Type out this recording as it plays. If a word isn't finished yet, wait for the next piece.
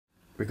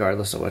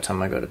regardless of what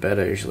time I go to bed.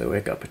 I usually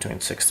wake up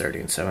between 6:30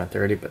 and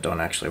 7:30, but don't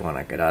actually want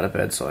to get out of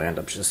bed, so I end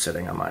up just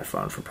sitting on my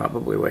phone for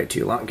probably way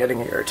too long,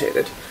 getting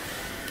irritated.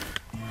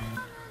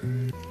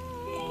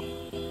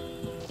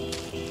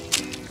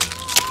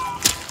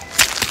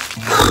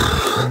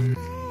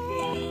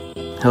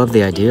 I love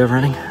the idea of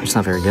running. I'm just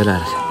not very good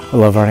at it. I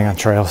love running on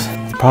trails.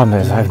 The problem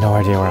is I have no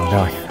idea where I'm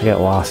going. I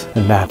get lost,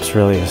 and maps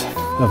really is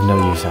of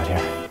no use out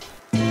here.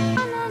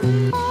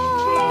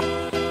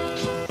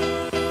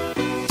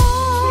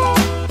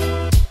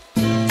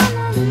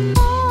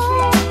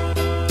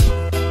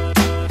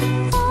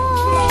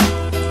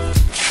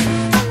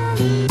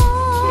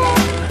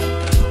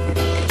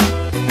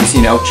 Have you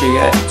seen Elche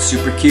yet?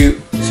 Super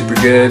cute, super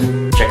good.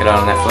 Check it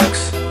out on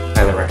Netflix.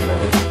 Highly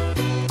recommended.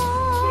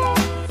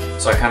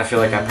 So I kind of feel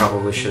like I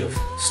probably should have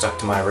stuck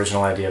to my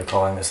original idea of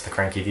calling this the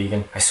Cranky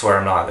Vegan. I swear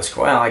I'm not this,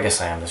 well, I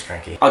guess I am this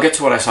cranky. I'll get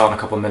to what I saw in a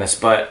couple of minutes,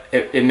 but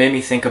it made me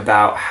think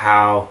about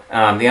how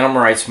the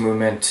animal rights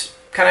movement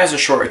kind of has a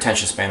short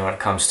attention span when it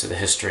comes to the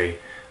history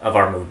of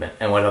our movement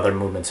and what other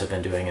movements have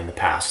been doing in the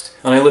past.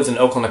 When I lived in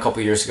Oakland a couple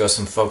of years ago,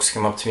 some folks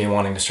came up to me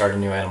wanting to start a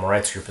new animal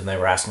rights group, and they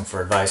were asking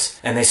for advice.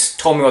 And they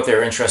told me what they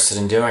were interested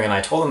in doing, and I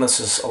told them this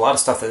is a lot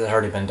of stuff that had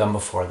already been done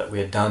before, that we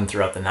had done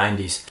throughout the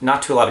 90s,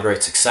 not to a lot of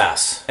great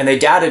success. And they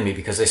doubted me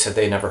because they said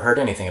they never heard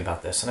anything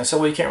about this. And I said,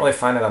 well, you can't really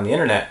find it on the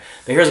internet,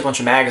 but here's a bunch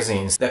of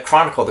magazines that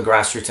chronicle the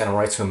grassroots animal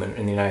rights movement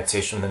in the United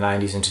States from the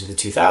 90s into the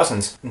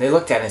 2000s. And they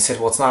looked at it and said,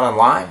 well, it's not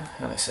online?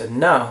 And I said,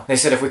 no. They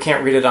said, if we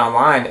can't read it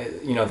online,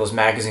 you know, those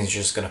magazines are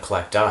just going to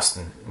collect dust,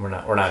 and we're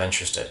not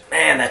interested.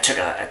 Man, that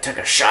took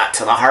a shot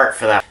to the heart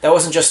for that. That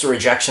wasn't just a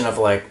rejection of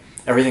like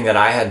everything that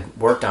I had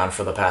worked on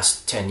for the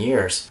past 10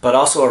 years, but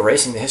also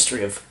erasing the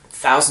history of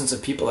thousands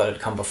of people that had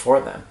come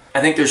before them.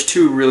 I think there's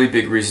two really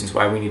big reasons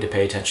why we need to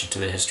pay attention to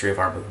the history of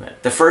our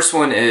movement. The first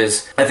one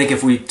is, I think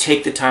if we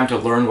take the time to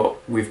learn what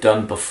we've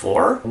done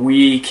before,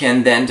 we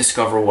can then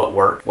discover what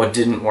worked, what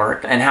didn't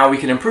work, and how we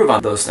can improve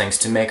on those things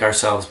to make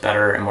ourselves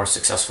better and more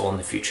successful in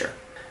the future.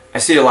 I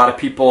see a lot of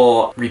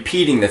people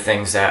repeating the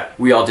things that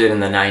we all did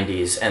in the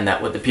 90s and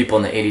that what the people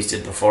in the 80s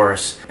did before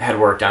us had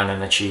worked on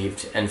and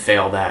achieved and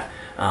failed at,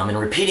 and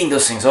repeating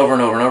those things over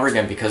and over and over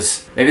again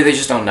because maybe they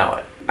just don't know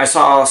it. I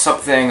saw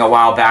something a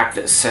while back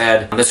that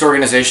said this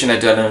organization had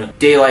done a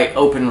daylight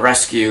open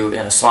rescue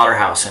in a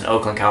slaughterhouse in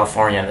Oakland,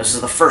 California, and this is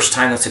the first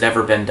time this had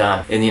ever been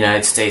done in the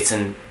United States,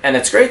 and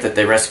it's great that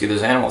they rescued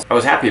those animals. I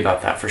was happy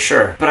about that for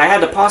sure. But I had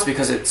to pause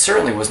because it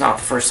certainly was not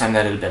the first time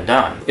that it had been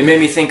done. It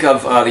made me think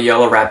of the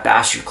Yellow Rat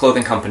Bastard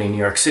clothing company in New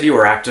York City,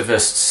 where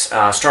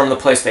activists stormed the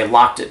place, they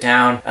locked it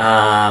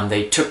down,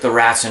 they took the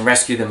rats and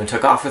rescued them and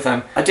took off with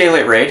them. A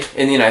daylight raid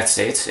in the United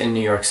States, in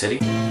New York City.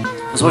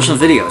 I was watching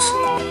the videos.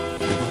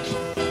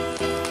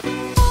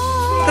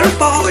 They're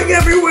falling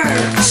everywhere!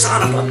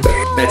 Son of a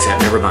bitch! That's it,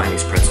 never mind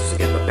these pretzels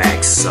again. The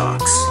bag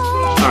sucks.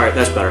 Alright,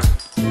 that's better.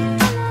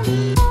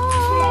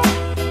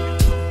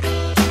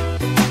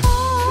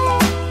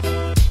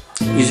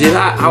 You see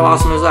that? How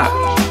awesome is that?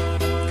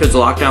 Kids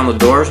locked down the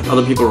doors,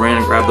 other people ran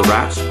and grabbed the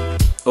rats.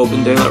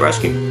 Open daylight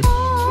rescue.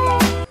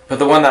 But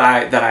the one that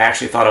I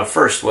actually thought of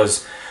first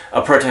was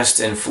a protest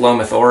in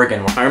Philomath,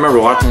 Oregon. I remember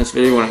watching this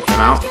video when it came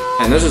out,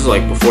 and this is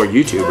like before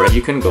YouTube, right?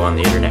 You couldn't go on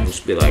the internet and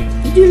just be like,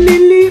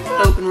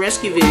 open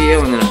rescue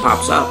video, and then it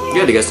pops up. You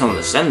had to get someone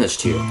to send this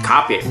to you.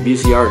 Copy it,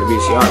 VCR to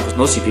VCR, because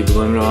most of you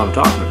people don't even know what I'm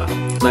talking about.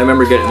 And I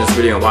remember getting this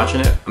video and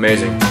watching it.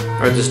 Amazing.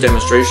 We're at this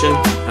demonstration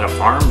at a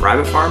farm,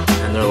 rabbit farm,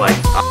 and they're like,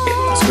 okay,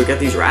 let's go get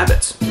these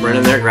rabbits. Run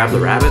in there, grab the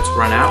rabbits,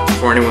 run out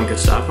before anyone could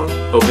stop them.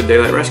 Open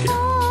daylight rescue.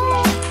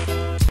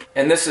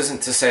 And this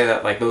isn't to say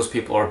that like those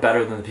people are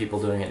better than the people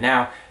doing it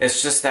now.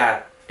 It's just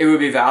that it would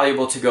be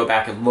valuable to go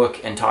back and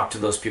look and talk to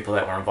those people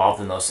that were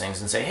involved in those things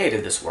and say, hey,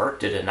 did this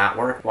work? Did it not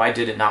work? Why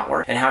did it not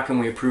work? And how can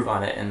we improve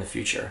on it in the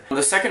future?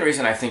 The second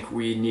reason I think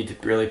we need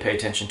to really pay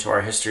attention to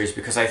our history is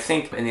because I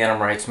think in the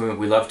animal rights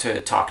movement, we love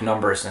to talk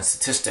numbers and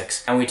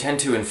statistics, and we tend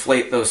to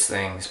inflate those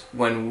things.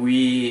 When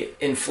we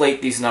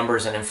inflate these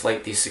numbers and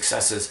inflate these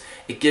successes,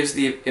 it gives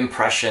the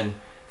impression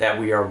that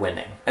we are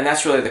winning. And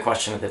that's really the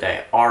question of the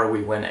day. Are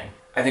we winning?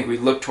 I think we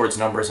look towards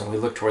numbers and we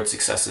look towards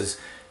successes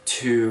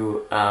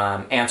to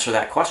answer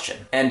that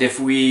question. And if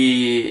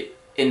we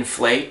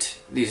inflate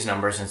these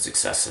numbers and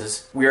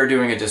successes, we are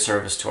doing a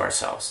disservice to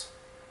ourselves.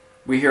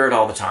 We hear it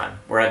all the time.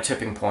 We're at a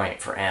tipping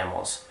point for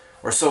animals.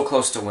 We're so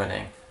close to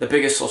winning, the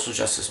biggest social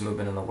justice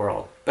movement in the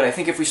world. But I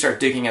think if we start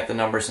digging at the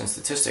numbers and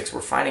statistics,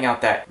 we're finding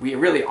out that we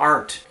really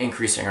aren't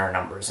increasing our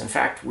numbers. In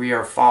fact, we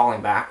are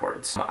falling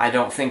backwards. I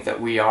don't think that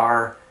we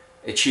are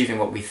achieving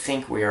what we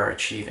think we are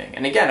achieving.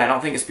 And again, I don't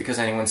think it's because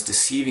anyone's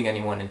deceiving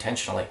anyone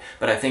intentionally,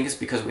 but I think it's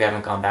because we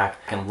haven't gone back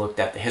and looked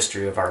at the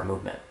history of our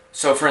movement.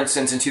 So for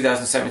instance, in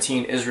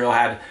 2017, Israel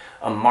had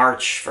a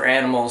march for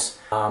animals.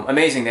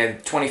 Amazing, they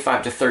had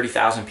 25 to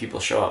 30,000 people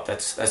show up.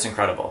 That's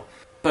incredible.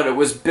 But it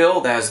was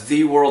billed as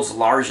the world's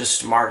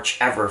largest march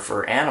ever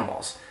for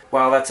animals.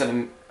 While that's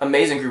an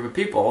amazing group of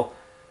people,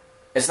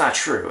 it's not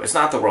true. It's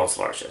not the world's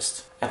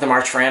largest. At the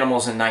March for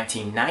Animals in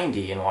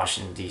 1990 in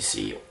Washington,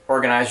 D.C.,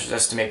 organizers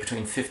estimate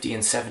between 50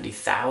 and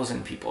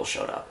 70,000 people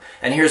showed up.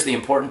 And here's the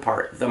important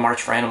part. The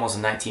March for Animals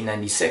in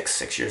 1996,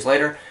 6 years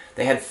later,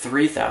 they had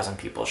 3,000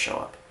 people show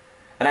up.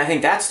 And I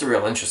think that's the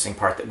real interesting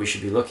part that we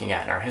should be looking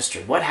at in our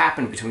history. What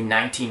happened between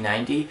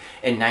 1990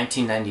 and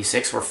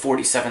 1996 where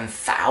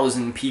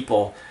 47,000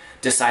 people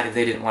decided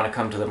they didn't want to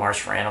come to the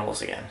March for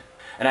Animals again?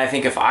 And I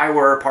think if I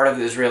were part of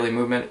the Israeli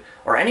movement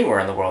or anywhere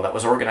in the world that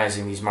was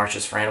organizing these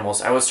marches for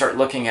animals, I would start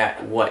looking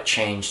at what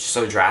changed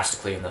so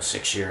drastically in those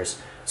 6 years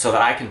so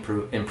that I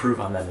can improve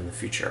on them in the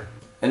future.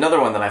 Another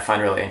one that I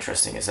find really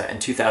interesting is that in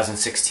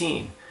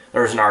 2016,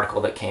 there was an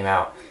article that came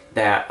out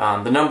that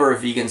the number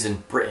of vegans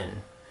in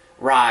Britain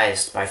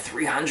rised by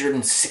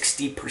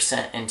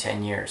 360% in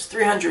 10 years.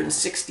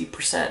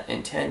 360%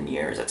 in 10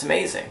 years. That's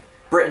amazing.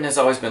 Britain has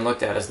always been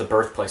looked at as the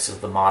birthplace of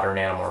the modern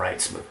animal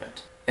rights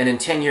movement. And in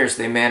 10 years,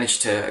 they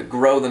managed to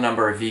grow the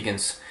number of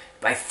vegans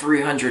by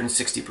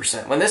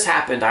 360%. When this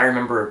happened, I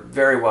remember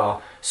very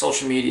well,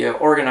 social media,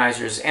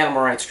 organizers,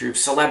 animal rights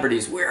groups,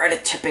 celebrities, we're at a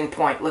tipping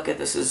point. Look at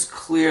this, is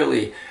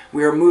clearly,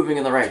 we are moving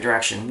in the right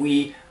direction.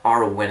 We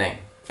are winning.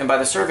 And by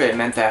the survey, it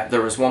meant that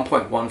there was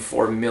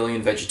 1.14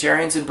 million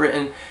vegetarians in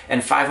Britain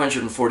and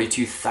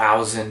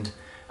 542,000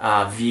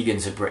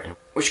 vegans in Britain,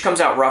 which comes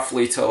out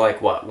roughly to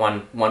like what,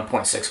 1.6,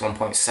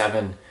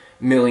 1.7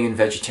 million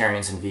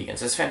vegetarians and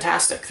vegans. It's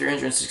fantastic,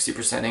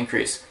 360%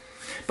 increase.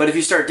 But if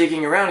you start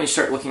digging around and you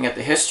start looking at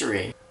the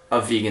history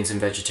of vegans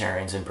and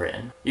vegetarians in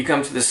Britain, you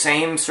come to the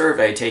same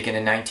survey taken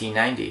in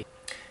 1990.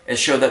 It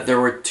showed that there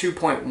were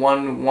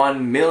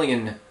 2.11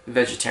 million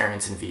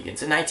vegetarians and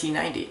vegans in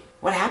 1990.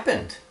 What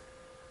happened?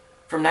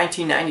 From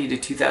 1990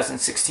 to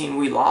 2016,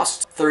 we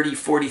lost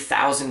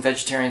 40,000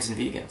 vegetarians and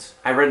vegans.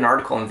 I read an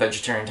article in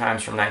Vegetarian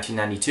Times from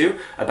 1992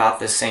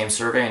 about this same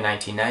survey in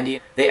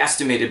 1990. They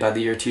estimated by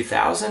the year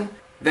 2000,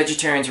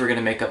 vegetarians were going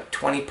to make up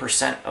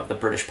 20% of the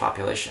British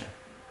population.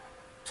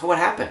 So what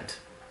happened?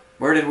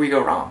 Where did we go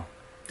wrong?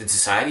 Did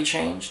society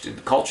change? Did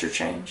the culture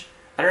change?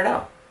 I don't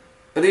know.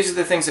 But these are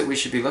the things that we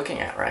should be looking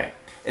at, right?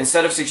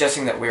 Instead of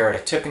suggesting that we are at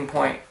a tipping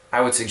point,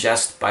 I would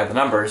suggest by the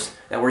numbers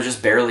that we're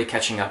just barely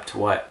catching up to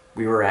what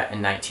we were at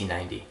in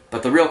 1990.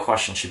 But the real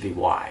question should be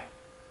why?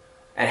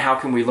 And how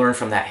can we learn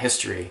from that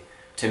history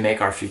to make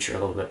our future a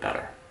little bit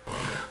better?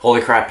 Holy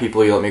crap,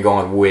 people, you let me go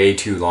on way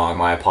too long.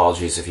 My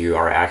apologies if you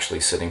are actually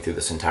sitting through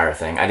this entire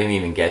thing. I didn't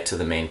even get to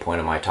the main point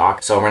of my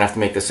talk, so I'm gonna have to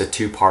make this a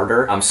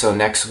two-parter. So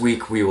next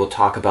week we will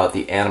talk about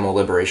the Animal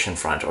Liberation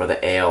Front, or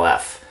the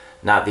ALF.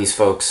 Not these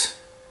folks,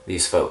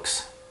 these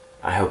folks.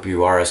 I hope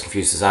you are as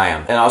confused as I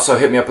am. And also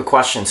hit me up with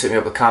questions, hit me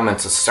up with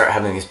comments. Let's start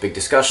having these big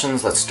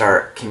discussions. Let's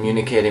start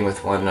communicating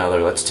with one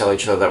another. Let's tell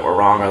each other that we're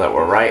wrong or that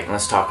we're right, and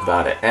let's talk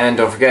about it. And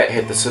don't forget,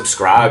 hit the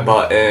subscribe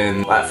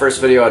button. That first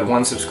video I had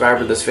 1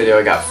 subscriber. This video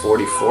I got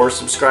 44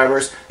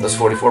 subscribers. Those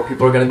 44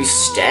 people are gonna be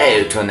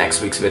stoked when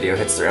next week's video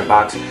hits their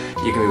inbox.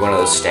 You can be one of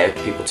those stoked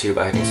people too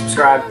by hitting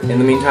subscribe. In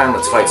the meantime,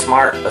 let's fight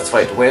smart, let's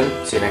fight to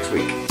win. See you next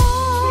week.